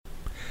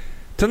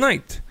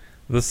Tonight,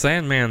 The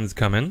Sandman's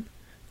coming,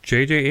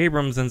 J.J.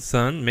 Abrams and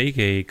Son make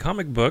a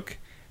comic book,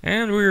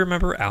 and we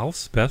remember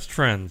Alf's best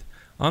friend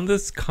on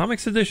this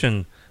comics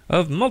edition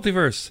of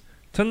Multiverse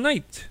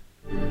Tonight.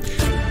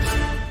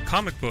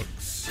 Comic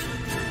books,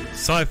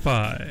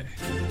 sci-fi,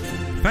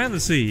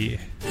 fantasy,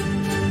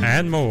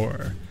 and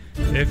more.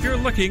 If you're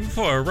looking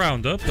for a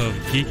roundup of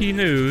geeky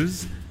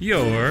news,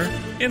 you're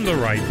in the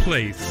right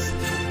place.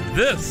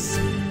 This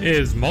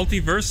is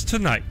Multiverse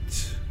Tonight.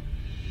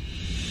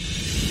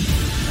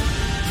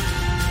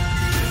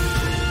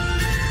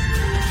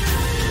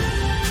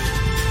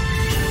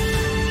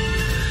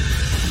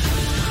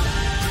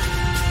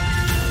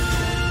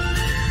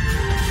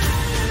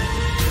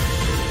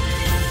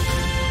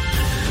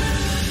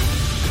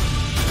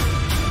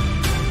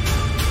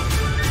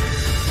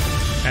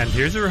 And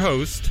here's your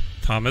host,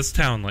 Thomas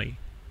Townley.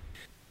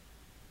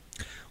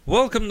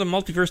 Welcome to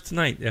Multiverse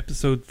Tonight,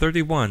 episode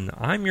 31.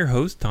 I'm your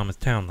host, Thomas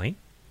Townley.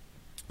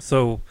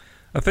 So,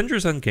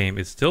 Avengers Endgame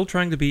is still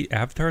trying to beat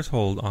Avatar's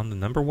hold on the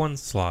number one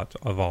slot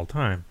of all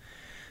time.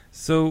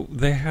 So,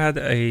 they had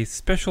a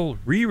special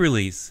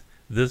re-release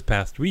this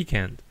past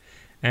weekend.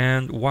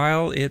 And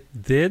while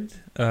it did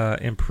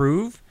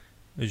improve,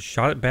 it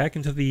shot it back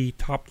into the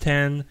top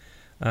 10,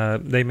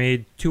 they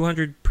made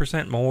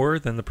 200% more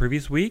than the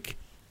previous week.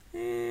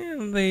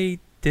 They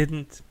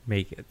didn't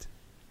make it.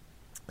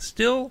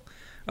 Still,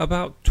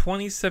 about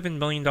 $27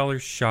 million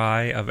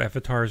shy of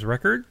Avatar's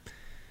record.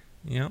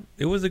 You know,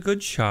 it was a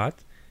good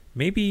shot.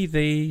 Maybe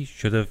they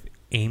should have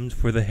aimed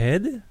for the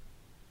head?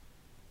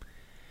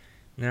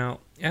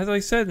 Now, as I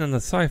said in the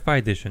sci-fi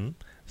edition,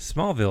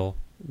 Smallville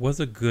was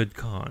a good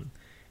con.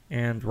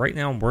 And right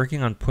now I'm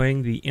working on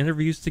putting the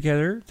interviews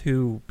together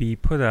to be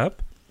put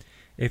up.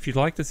 If you'd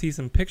like to see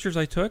some pictures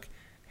I took,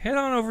 head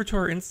on over to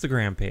our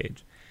Instagram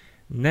page.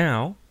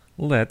 Now,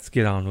 let's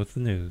get on with the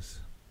news.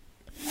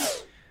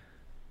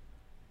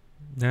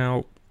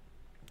 Now,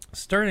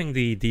 starting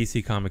the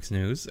DC Comics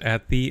news,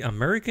 at the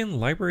American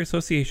Library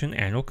Association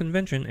Annual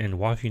Convention in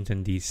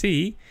Washington,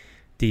 D.C.,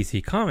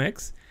 DC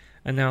Comics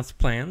announced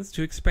plans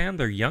to expand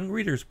their Young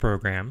Readers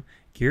program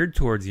geared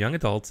towards young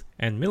adults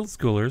and middle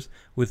schoolers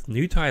with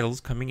new titles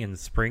coming in the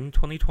spring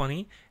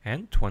 2020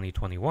 and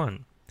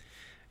 2021.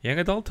 Young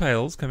adult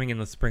titles coming in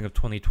the spring of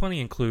 2020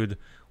 include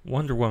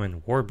Wonder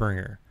Woman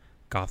Warbringer,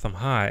 Gotham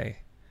High,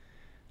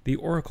 The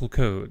Oracle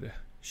Code,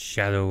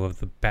 Shadow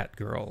of the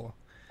Batgirl,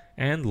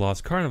 and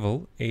Lost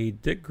Carnival, a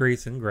Dick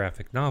Grayson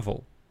graphic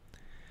novel.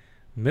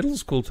 Middle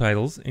school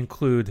titles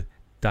include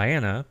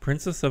Diana,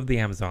 Princess of the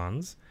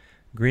Amazons,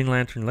 Green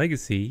Lantern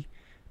Legacy,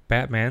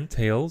 Batman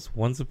Tales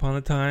Once Upon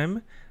a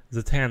Time,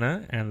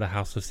 Zatanna and the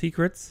House of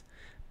Secrets,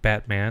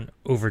 Batman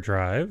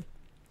Overdrive,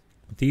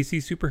 DC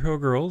Superhero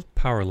Girls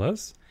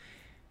Powerless,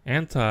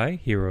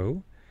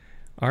 Anti-Hero,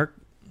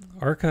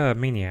 Arca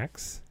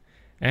Maniacs,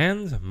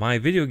 and My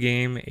Video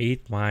Game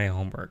Ate My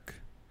Homework.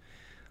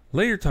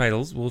 Later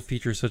titles will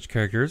feature such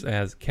characters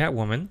as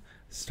Catwoman,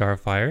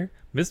 Starfire,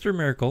 Mr.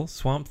 Miracle,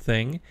 Swamp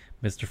Thing,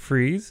 Mr.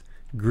 Freeze,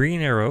 Green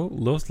Arrow,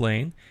 Lois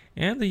Lane,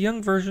 and a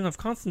young version of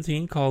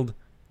Constantine called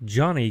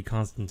Johnny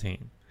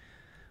Constantine.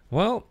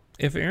 Well,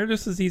 if it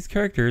introduces these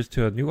characters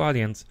to a new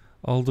audience,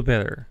 all the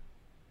better.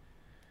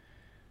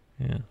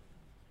 Yeah.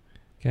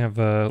 Can have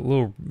a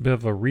little bit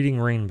of a reading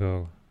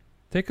rainbow.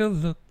 Take a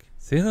look,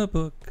 see the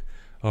book.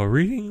 A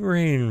reading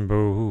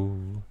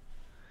rainbow.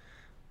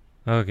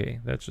 Okay,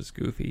 that's just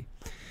goofy.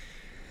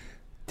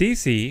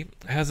 DC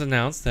has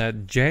announced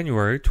that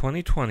January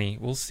 2020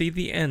 will see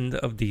the end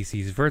of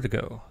DC's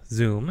Vertigo,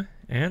 Zoom,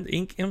 and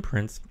Ink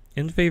imprints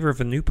in favor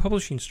of a new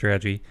publishing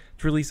strategy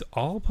to release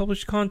all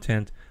published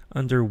content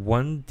under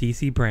one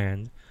DC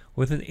brand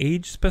with an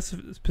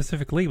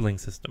age-specific labeling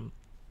system.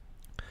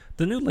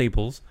 The new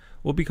labels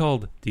will be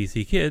called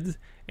DC Kids,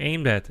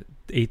 aimed at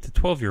 8 to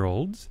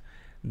 12-year-olds,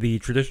 the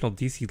traditional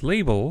DC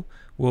label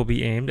will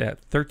be aimed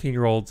at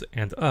 13-year-olds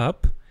and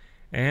up,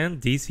 and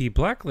DC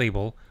Black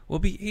Label will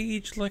be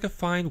aged like a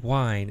fine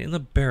wine in a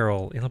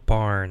barrel in a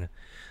barn.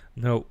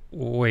 No,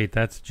 wait,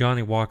 that's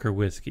Johnny Walker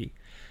whiskey.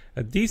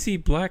 A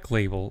DC Black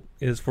Label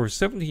is for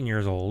 17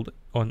 years old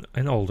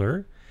and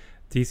older.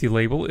 DC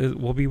Label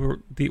will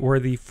be where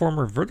the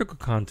former Vertigo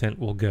content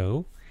will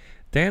go.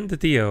 Dan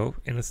DiDio,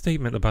 in a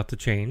statement about the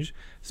change,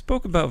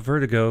 spoke about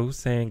Vertigo,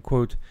 saying,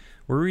 quote,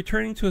 "We're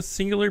returning to a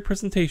singular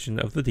presentation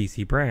of the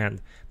DC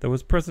brand that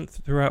was present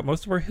throughout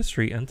most of our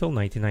history until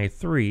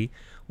 1993,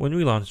 when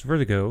we launched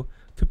Vertigo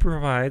to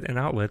provide an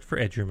outlet for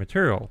edgier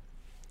material.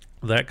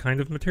 That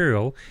kind of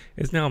material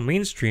is now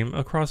mainstream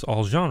across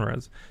all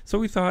genres, so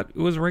we thought it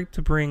was right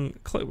to bring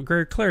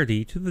greater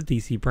clarity to the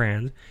DC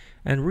brand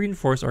and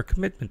reinforce our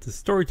commitment to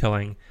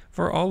storytelling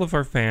for all of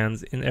our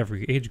fans in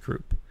every age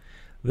group.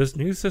 This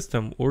new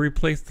system will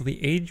replace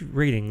the age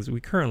ratings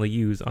we currently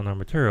use on our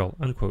material,"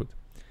 unquote.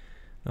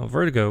 Now,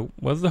 Vertigo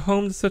was the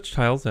home to such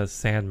titles as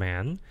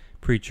Sandman,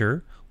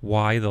 Preacher,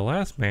 Y the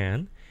Last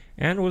Man,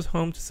 and was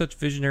home to such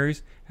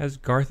visionaries as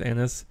Garth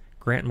Ennis,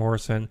 Grant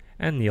Morrison,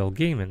 and Neil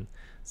Gaiman.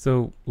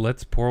 So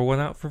let's pour one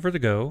out for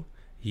Vertigo.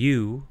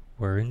 You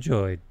were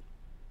enjoyed.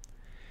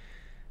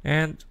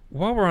 And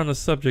while we're on the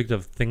subject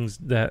of things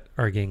that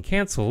are getting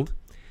canceled,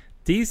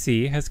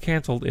 DC has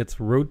canceled its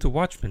Road to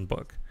Watchmen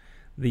book.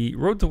 The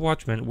Road to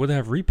Watchmen would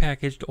have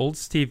repackaged old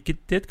Steve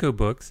Ditko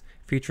books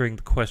featuring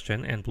The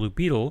Question and Blue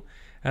Beetle,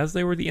 as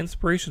they were the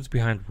inspirations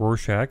behind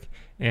Rorschach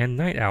and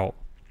Night Owl.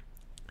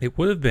 It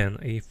would have been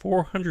a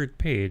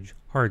 400-page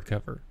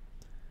hardcover.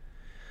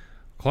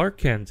 Clark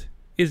Kent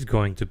is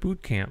going to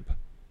boot camp.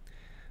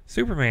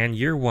 Superman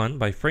Year One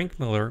by Frank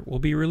Miller will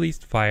be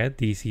released via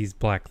DC's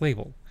Black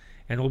Label,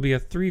 and will be a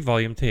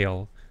 3-volume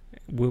tale,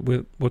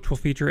 which will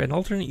feature an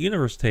alternate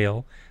universe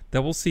tale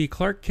that will see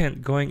Clark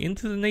Kent going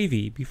into the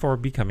Navy before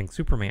becoming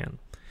Superman.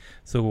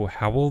 So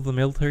how will the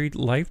military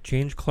life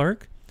change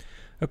Clark?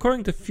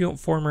 According to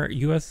former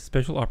U.S.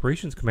 Special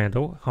Operations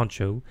Commando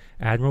honcho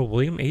Admiral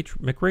William H.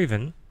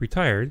 McRaven,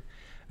 retired,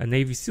 a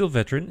Navy SEAL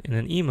veteran, in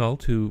an email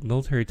to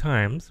Military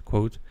Times,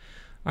 quote,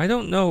 "I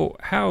don't know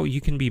how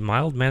you can be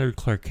mild-mannered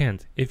Clark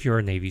Kent if you're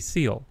a Navy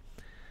SEAL,"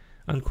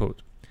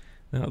 unquote.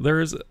 Now,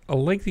 there is a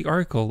lengthy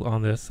article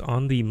on this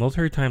on the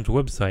Military Times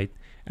website,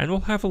 and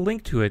we'll have a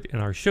link to it in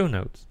our show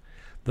notes.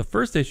 The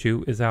first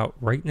issue is out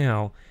right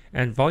now,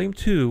 and Volume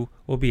 2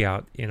 will be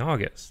out in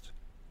August.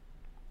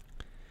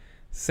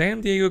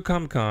 San Diego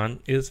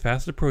Comic-Con is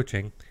fast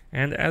approaching,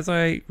 and as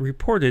I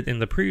reported in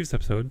the previous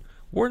episode,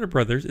 Warner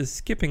Brothers is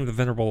skipping the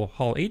venerable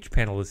Hall H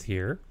panel this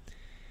year,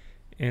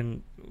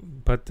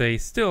 but they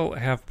still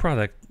have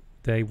product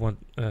they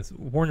want.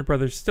 Warner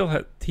Brothers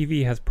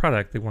TV has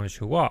product they want to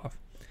show off.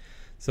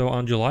 So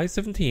on July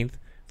 17th,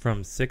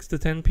 from 6 to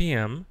 10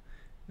 p.m.,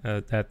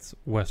 that's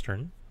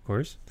Western, of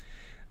course,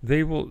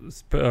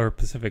 or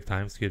Pacific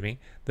time,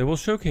 they will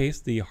showcase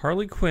the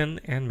Harley Quinn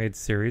animated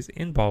series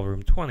in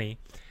Ballroom 20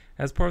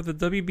 as part of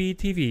the WB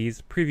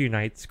TV's Preview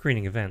Night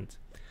screening event.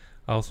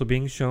 Also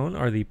being shown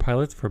are the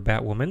pilots for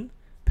Batwoman,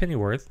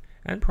 Pennyworth,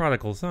 and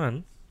Prodigal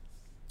Son,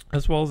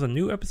 as well as a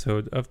new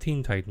episode of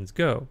Teen Titans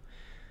Go.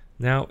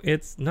 Now,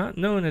 it's not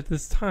known at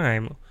this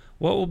time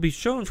what will be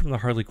shown from the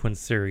Harley Quinn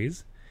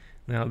series.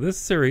 Now, this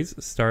series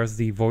stars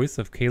the voice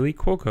of Kaylee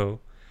Cuoco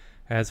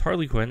as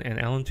Harley Quinn and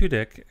Alan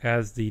Tudyk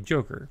as the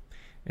Joker.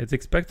 It's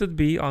expected to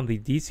be on the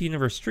DC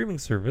Universe streaming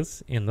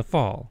service in the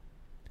fall.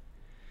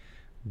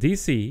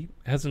 DC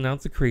has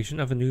announced the creation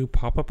of a new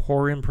pop-up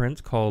horror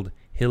imprint called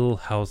Hill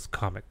House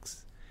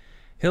Comics.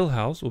 Hill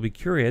House will be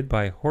curated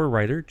by horror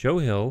writer Joe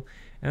Hill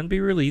and be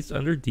released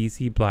under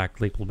DC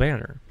Black Label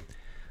banner.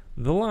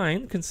 The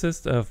line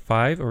consists of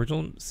 5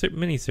 original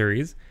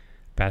miniseries.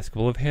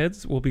 Basketball of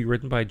Heads will be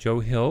written by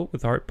Joe Hill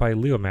with art by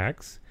Leo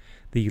Max.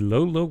 The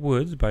Low Low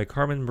Woods by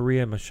Carmen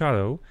Maria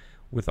Machado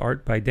with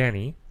art by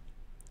Danny.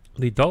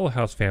 The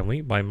Dollhouse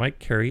Family by Mike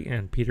Carey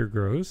and Peter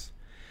Gross.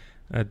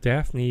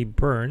 Daphne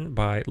Byrne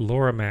by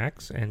Laura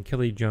Max and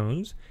Kelly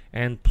Jones,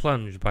 and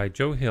Plunge by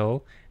Joe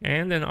Hill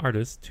and an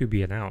artist to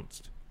be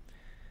announced.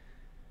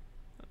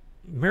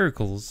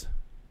 Miracles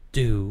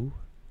do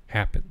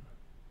happen.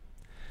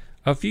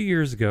 A few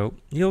years ago,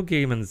 Neil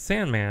Gaiman's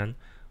Sandman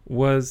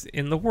was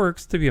in the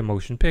works to be a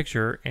motion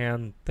picture,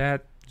 and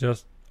that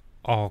just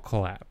all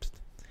collapsed.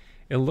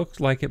 It looks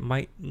like it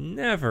might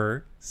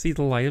never see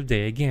the light of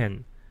day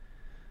again.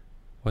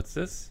 What's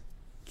this?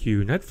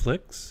 Cue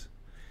Netflix.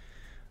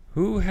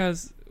 Who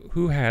has,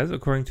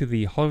 according to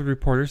the Hollywood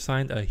Reporter,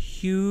 signed a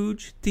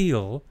huge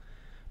deal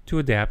to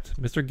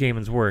adapt Mr.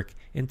 Gaiman's work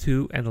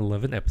into an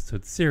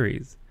 11-episode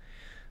series.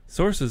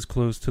 Sources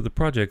close to the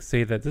project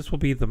say that this will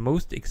be the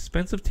most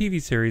expensive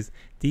TV series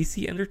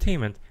DC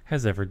Entertainment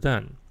has ever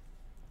done.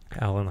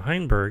 Alan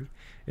Heinberg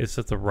is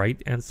set to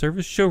write and serve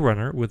as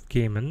showrunner, with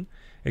Gaiman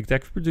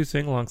executive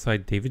producing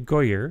alongside David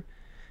Goyer.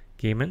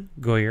 Gaiman,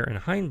 Goyer, and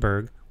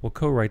Heinberg will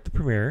co-write the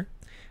premiere.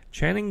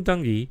 Channing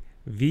Dungey,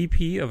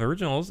 VP of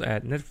Originals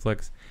at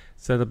Netflix,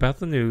 said about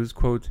the news,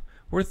 quote,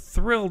 "We're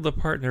thrilled to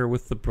partner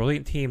with the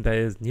brilliant team that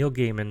is Neil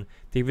Gaiman,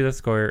 David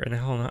S. Goyer, and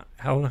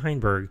Alan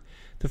Heinberg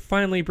to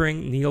finally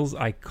bring Neil's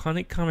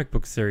iconic comic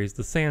book series,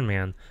 The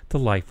Sandman, to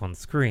life on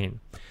screen.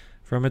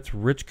 From its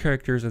rich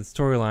characters and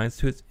storylines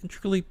to its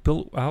intricately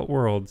built-out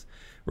worlds,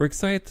 we're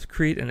excited to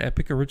create an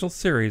epic original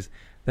series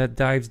that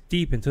dives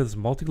deep into this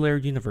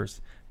multi-layered universe,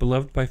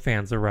 beloved by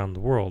fans around the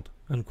world,"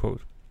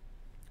 unquote.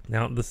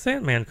 Now, the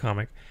Sandman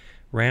comic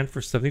ran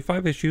for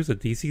 75 issues at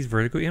DC's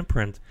Vertigo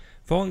imprint,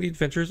 following the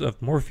adventures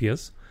of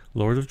Morpheus,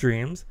 Lord of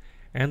Dreams,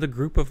 and a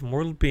group of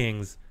mortal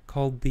beings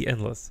called the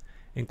Endless,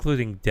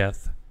 including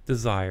death,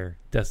 desire,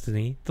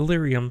 destiny,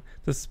 delirium,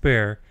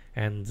 despair,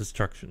 and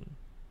destruction.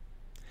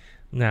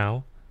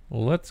 Now,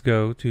 let's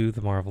go to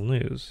the Marvel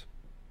news.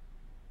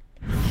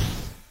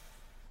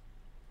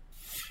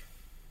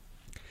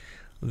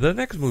 The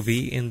next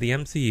movie in the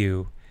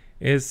MCU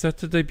is set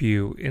to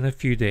debut in a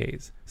few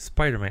days,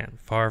 Spider-Man: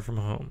 Far From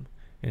Home.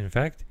 In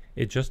fact,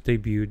 it just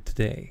debuted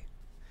today.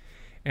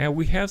 And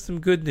we have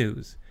some good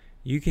news.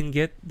 You can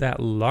get that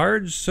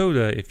large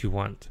soda if you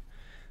want.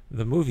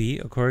 The movie,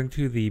 according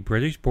to the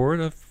British Board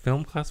of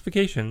Film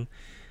Classification,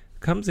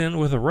 comes in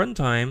with a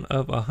runtime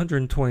of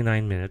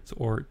 129 minutes,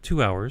 or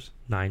 2 hours,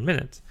 9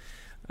 minutes.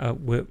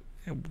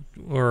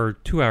 Or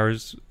 2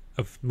 hours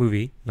of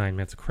movie, 9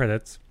 minutes of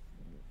credits.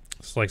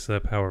 slice it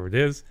up however it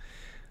is.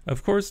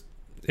 Of course,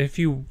 if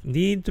you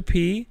need to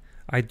pee,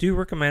 I do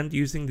recommend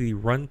using the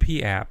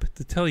RunPee app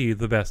to tell you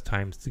the best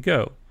times to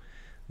go.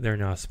 They're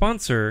not a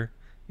sponsor,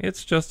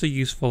 it's just a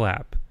useful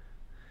app.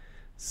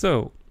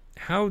 So,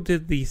 how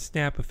did the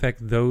snap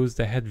affect those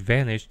that had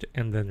vanished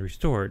and then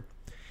restored?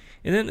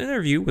 In an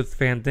interview with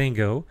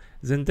Fandango,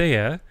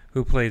 Zendaya,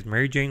 who plays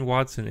Mary Jane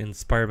Watson in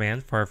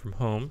Spider-Man Far From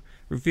Home,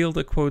 revealed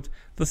that, quote,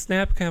 "The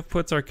snap kind of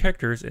puts our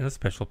characters in a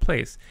special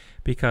place,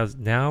 because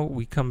now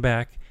we come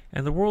back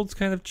and the world's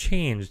kind of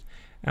changed,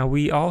 and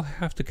we all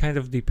have to kind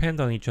of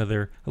depend on each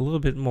other a little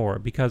bit more,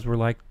 because we're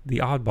like the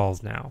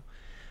oddballs now.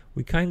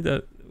 We kind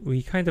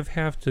of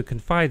have to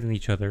confide in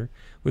each other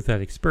with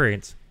that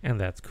experience, and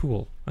that's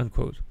cool,"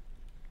 unquote.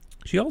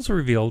 She also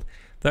revealed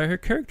that her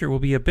character will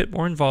be a bit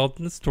more involved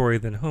in the story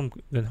than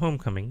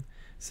Homecoming,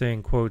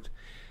 saying, quote,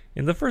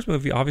 "In the first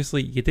movie,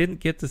 obviously, you didn't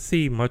get to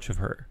see much of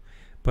her,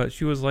 but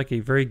she was like a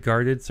very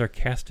guarded,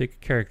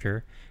 sarcastic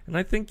character, and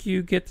I think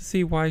you get to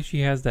see why she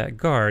has that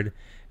guard,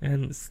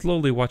 and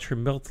slowly watch her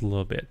melt a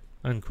little bit,"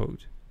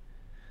 unquote.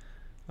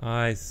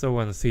 I so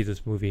want to see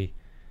this movie.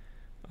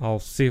 I'll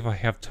see if I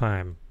have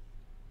time.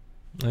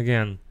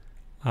 Again,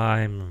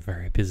 I'm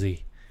very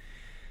busy.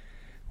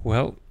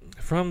 Well,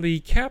 from the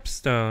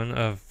capstone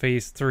of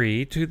Phase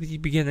 3 to the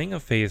beginning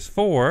of Phase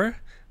 4,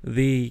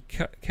 the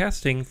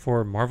casting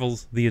for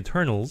Marvel's The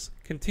Eternals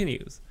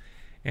continues.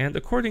 And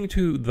according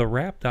to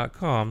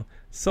TheWrap.com,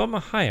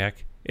 Selma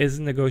Hayek is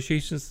in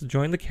negotiations to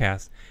join the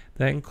cast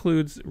that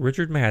includes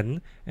Richard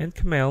Madden and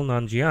Kumail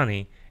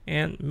Nanjiani,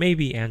 and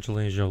maybe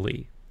Angelina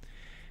Jolie.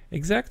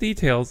 Exact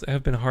details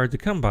have been hard to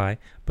come by,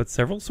 but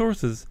several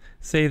sources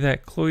say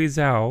that Chloe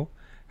Zhao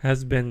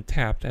has been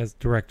tapped as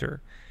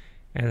director.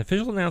 An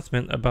official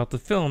announcement about the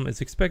film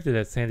is expected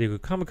at San Diego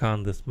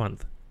Comic-Con this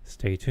month.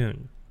 Stay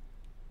tuned.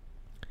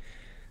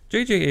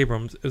 J.J.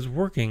 Abrams is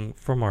working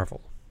for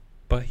Marvel,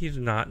 but he's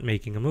not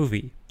making a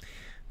movie.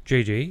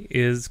 J.J.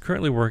 is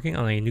currently working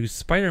on a new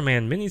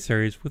Spider-Man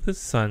miniseries with his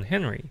son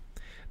Henry.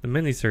 The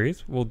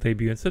miniseries will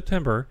debut in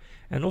September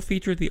and will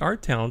feature the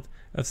art talent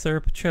of Sarah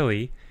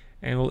Pichelli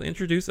and will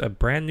introduce a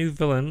brand new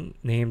villain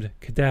named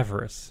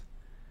Cadaverous.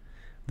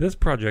 This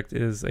project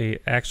is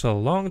actually a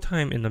long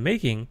time in the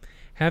making,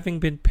 having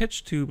been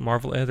pitched to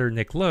Marvel editor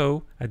Nick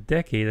Lowe a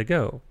decade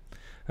ago.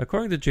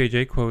 According to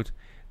JJ, quote,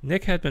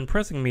 "Nick had been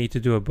pressing me to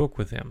do a book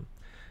with him.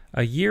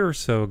 A year or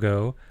so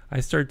ago,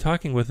 I started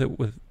talking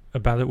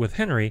about it with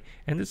Henry,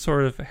 and it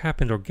sort of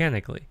happened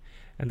organically.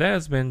 And that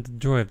has been the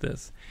joy of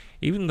this.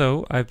 Even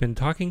though I've been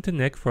talking to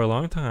Nick for a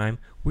long time,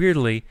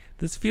 weirdly,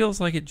 this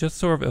feels like it just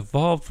sort of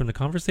evolved from the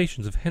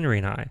conversations of Henry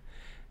and I,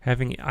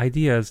 having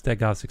ideas that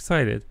got us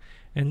excited,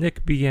 and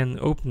Nick being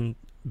open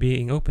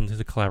to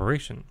the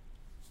collaboration."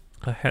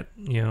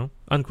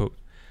 Unquote.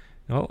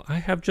 Well, I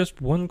have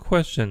just one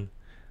question.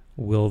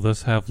 Will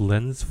this have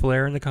lens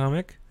flare in the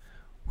comic?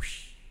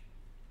 Whoosh.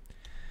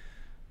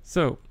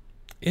 So,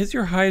 is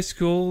your high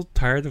school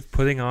tired of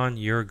putting on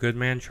Your Good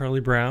Man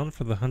Charlie Brown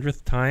for the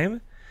 100th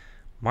time?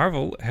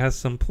 Marvel has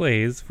some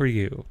plays for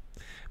you.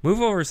 Move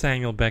over,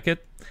 Samuel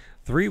Beckett.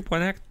 3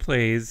 one-act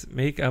plays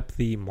make up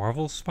the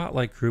Marvel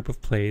Spotlight group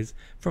of plays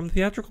from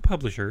theatrical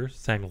publisher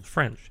Samuel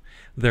French.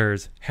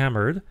 There's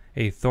Hammered,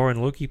 a Thor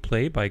and Loki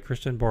play by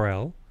Christian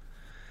Borel.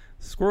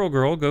 Squirrel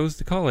Girl Goes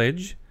to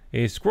College,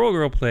 a Squirrel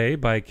Girl play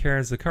by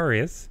Karen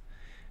Zacharias.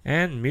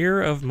 And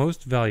Mirror of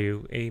Most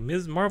Value, a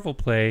Ms. Marvel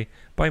play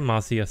by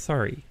Masi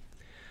Asari.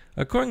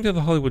 According to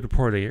The Hollywood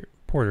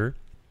Reporter,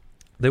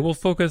 they will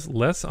focus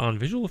less on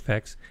visual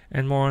effects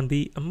and more on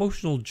the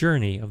emotional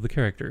journey of the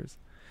characters.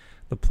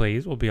 The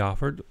plays will be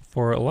offered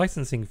for a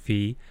licensing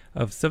fee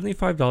of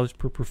 $75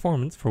 per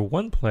performance for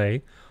one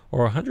play,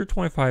 or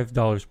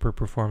 $125 per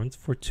performance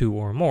for 2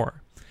 or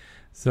more.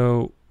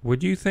 So,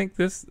 would you think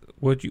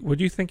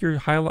your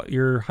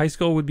high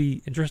school would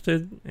be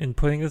interested in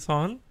putting this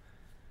on?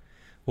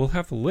 We'll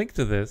have a link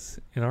to this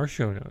in our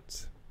show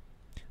notes.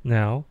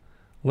 Now,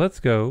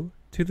 let's go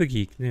to the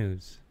geek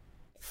news.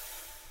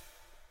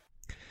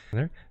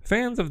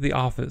 Fans of The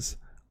Office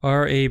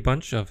are a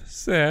bunch of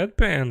sad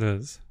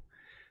pandas.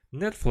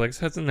 Netflix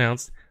has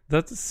announced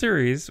that the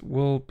series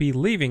will be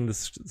leaving the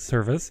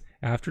service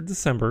after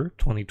December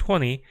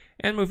 2020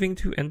 and moving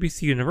to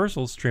NBC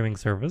Universal's streaming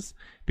service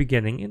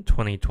beginning in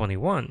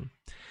 2021.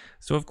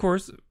 So, of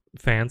course,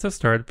 fans have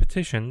started a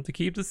petition to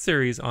keep the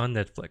series on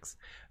Netflix.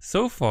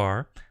 So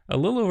far, a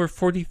little over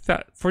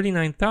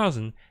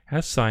 49,000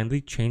 have signed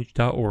the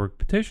Change.org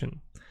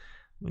petition.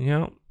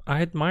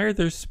 I admire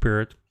their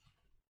spirit,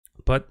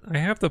 but I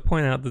have to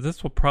point out that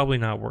this will probably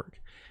not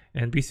work.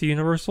 NBC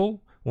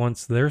Universal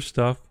wants their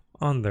stuff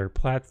on their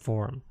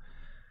platform.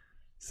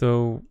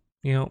 So,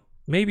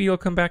 maybe you'll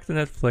come back to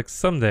Netflix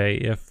someday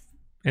if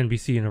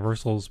NBC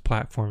Universal's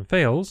platform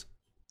fails.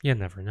 You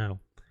never know.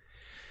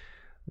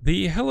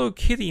 The Hello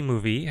Kitty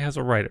movie has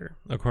a writer,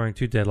 according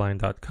to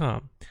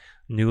Deadline.com.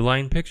 New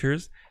Line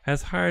Pictures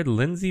has hired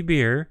Lindsay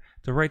Beer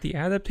to write the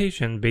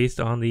adaptation based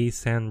on the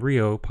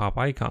Sanrio pop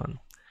icon.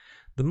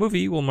 The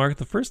movie will mark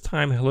the first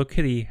time Hello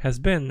Kitty has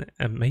been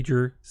a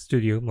major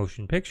studio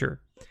motion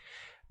picture.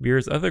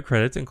 Veer's other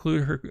credits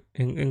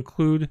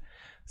include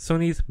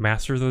Sony's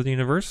Masters of the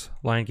Universe,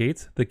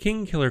 Lionsgate's The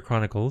King Killer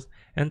Chronicles,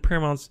 and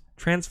Paramount's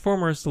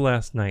Transformers: The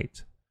Last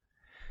Knight.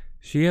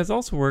 She has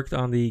also worked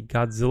on the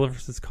Godzilla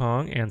vs.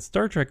 Kong and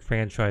Star Trek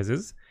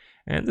franchises,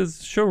 and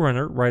is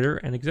showrunner, writer,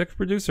 and executive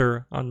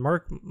producer on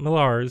Mark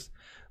Millar's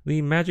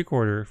The Magic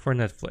Order for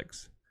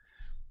Netflix.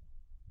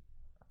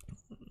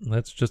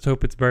 Let's just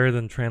hope it's better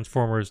than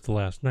Transformers: The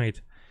Last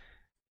Knight.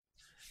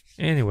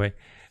 Anyway,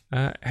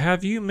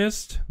 have you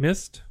missed?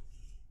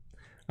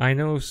 I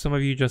know some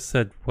of you just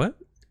said, what?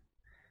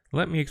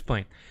 Let me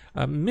explain.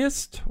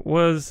 Myst,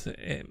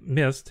 M-Y-S-T,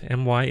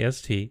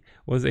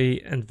 was a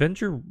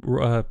adventure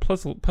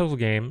puzzle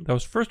game that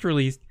was first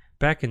released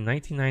back in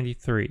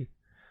 1993.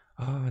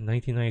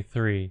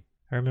 1993.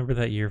 I remember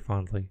that year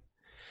fondly.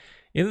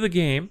 In the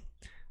game,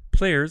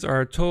 players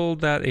are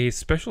told that a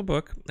special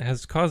book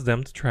has caused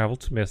them to travel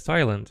to Myst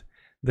Island.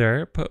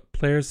 There,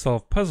 players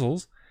solve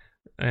puzzles,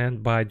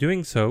 and by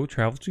doing so,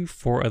 travel to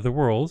 4 other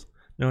worlds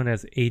known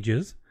as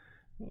Ages,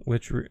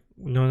 which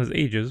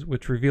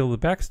reveal the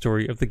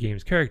backstory of the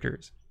game's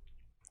characters.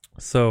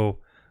 So,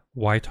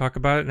 why talk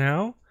about it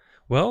now?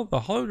 Well,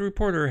 The Hollywood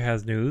Reporter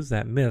has news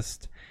that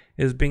Myst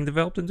is being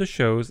developed into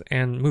shows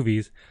and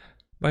movies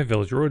by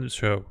Village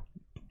Roadshow.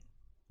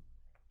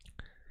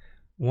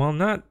 While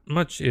not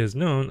much is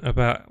known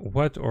about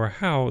what or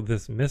how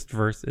this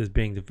Mystverse is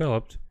being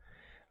developed,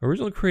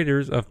 original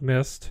creators of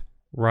Myst,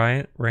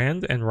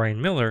 Rand and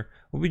Ryan Miller,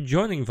 will be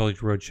joining Village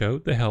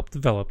Roadshow to help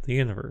develop the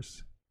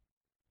universe.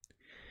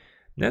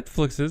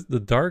 Netflix's The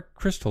Dark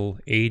Crystal: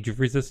 Age of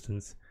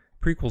Resistance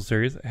prequel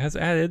series has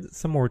added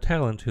some more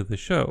talent to the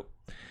show.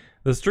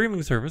 The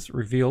streaming service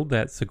revealed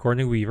that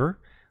Sigourney Weaver,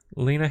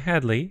 Lena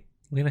Headey,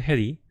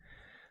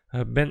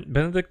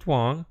 Benedict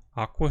Wong,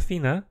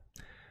 Awkwafina,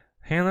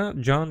 Hannah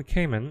John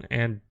Kamen,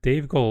 and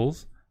Dave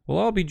Goelz will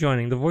all be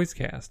joining the voice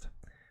cast.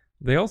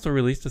 They also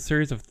released a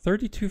series of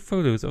 32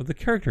 photos of the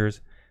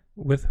characters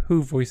with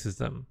who voices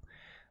them,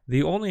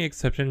 the only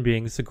exception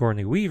being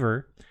Sigourney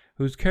Weaver,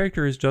 whose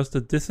character is just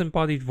a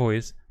disembodied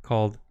voice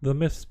called the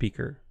Myth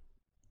Speaker.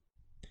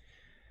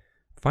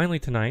 Finally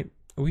tonight,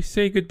 we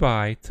say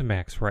goodbye to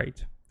Max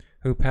Wright,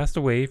 who passed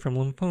away from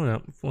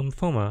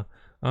lymphoma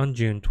on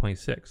June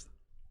 26th.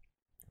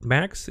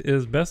 Max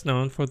is best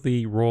known for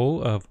the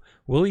role of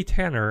Willie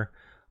Tanner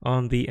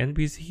on the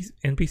NBC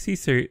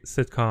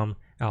sitcom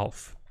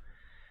Alf.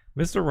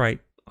 Mr. Wright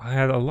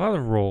had a lot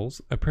of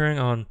roles, appearing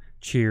on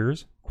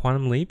Cheers,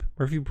 Quantum Leap,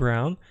 Murphy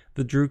Brown,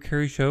 The Drew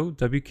Carey Show,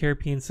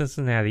 WKRP in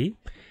Cincinnati,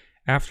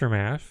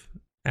 Aftermath,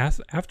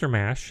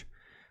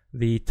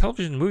 the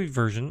television movie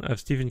version of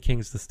Stephen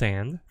King's The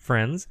Stand,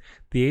 Friends,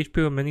 the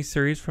HBO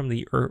miniseries From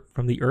the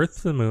Earth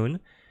to the Moon,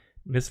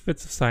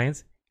 Misfits of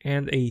Science,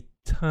 and a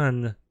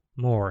ton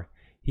more.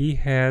 He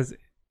has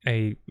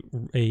a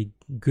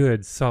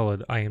good,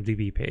 solid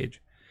IMDb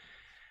page.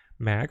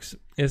 Max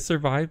is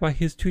survived by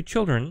his 2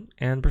 children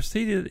and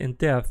preceded in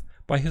death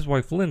by his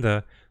wife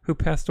Linda, who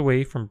passed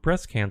away from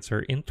breast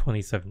cancer in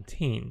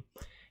 2017.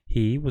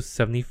 He was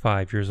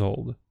 75 years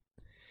old.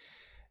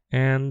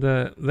 And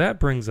that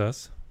brings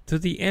us to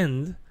the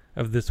end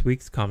of this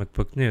week's comic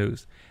book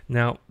news.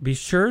 Now, be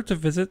sure to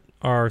visit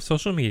our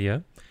social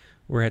media.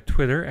 We're at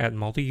Twitter at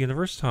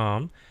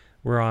MultiUniverseTom.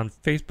 We're on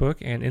Facebook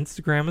and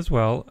Instagram as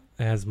well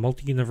as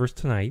MultiUniverse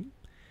Tonight.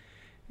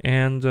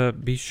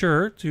 And be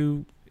sure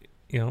to,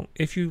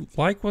 if you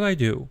like what I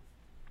do,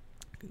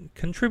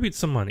 contribute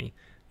some money.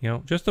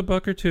 Just $1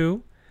 or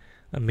 $2.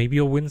 Maybe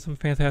you'll win some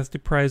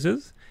fantastic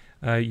prizes.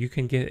 You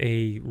can get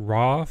a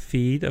raw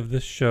feed of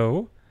this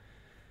show.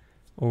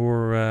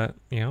 Or,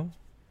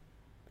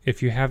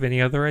 if you have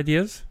any other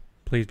ideas,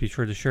 please be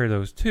sure to share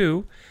those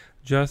too.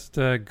 Just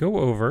go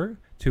over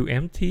to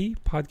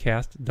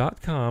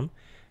mtpodcast.com,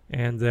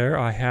 and there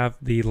I have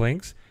the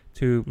links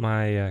to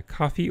my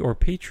Ko-fi or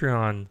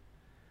Patreon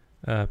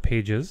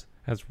pages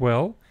as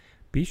well.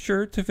 Be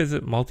sure to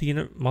visit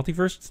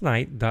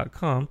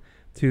multiversetonight.com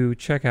to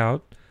check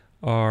out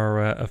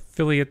our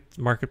affiliate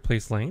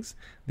marketplace links,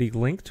 the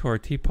link to our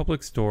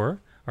TeePublic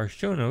store, our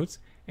show notes,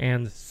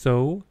 and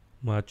so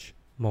much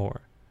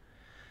more.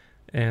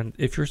 And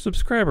if you're a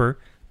subscriber,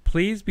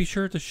 please be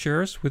sure to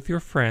share us with your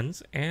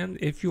friends, and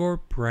if you're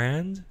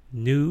brand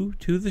new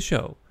to the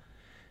show,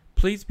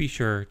 please be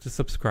sure to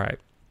subscribe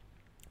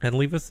and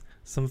leave us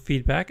some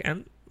feedback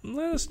and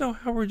let us know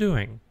how we're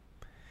doing.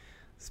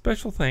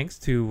 Special thanks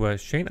to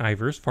Shane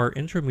Ivers for our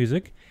intro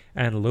music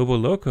and Lobo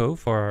Loco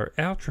for our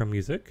outro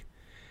music.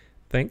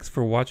 Thanks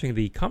for watching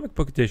the comic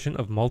book edition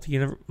of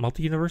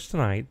Multi-Universe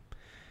Tonight.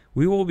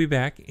 We will be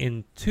back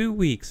in 2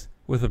 weeks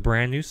with a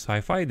brand new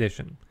sci-fi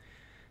edition.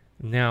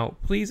 Now,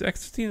 please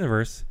exit the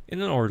universe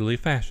in an orderly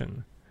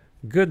fashion.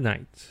 Good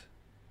night.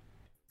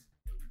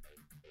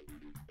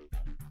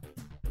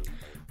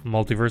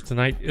 Multiverse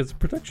Tonight is a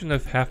production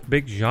of Half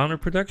Baked Genre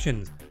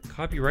Productions.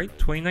 Copyright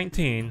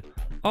 2019.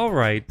 All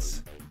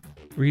rights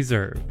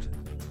reserved.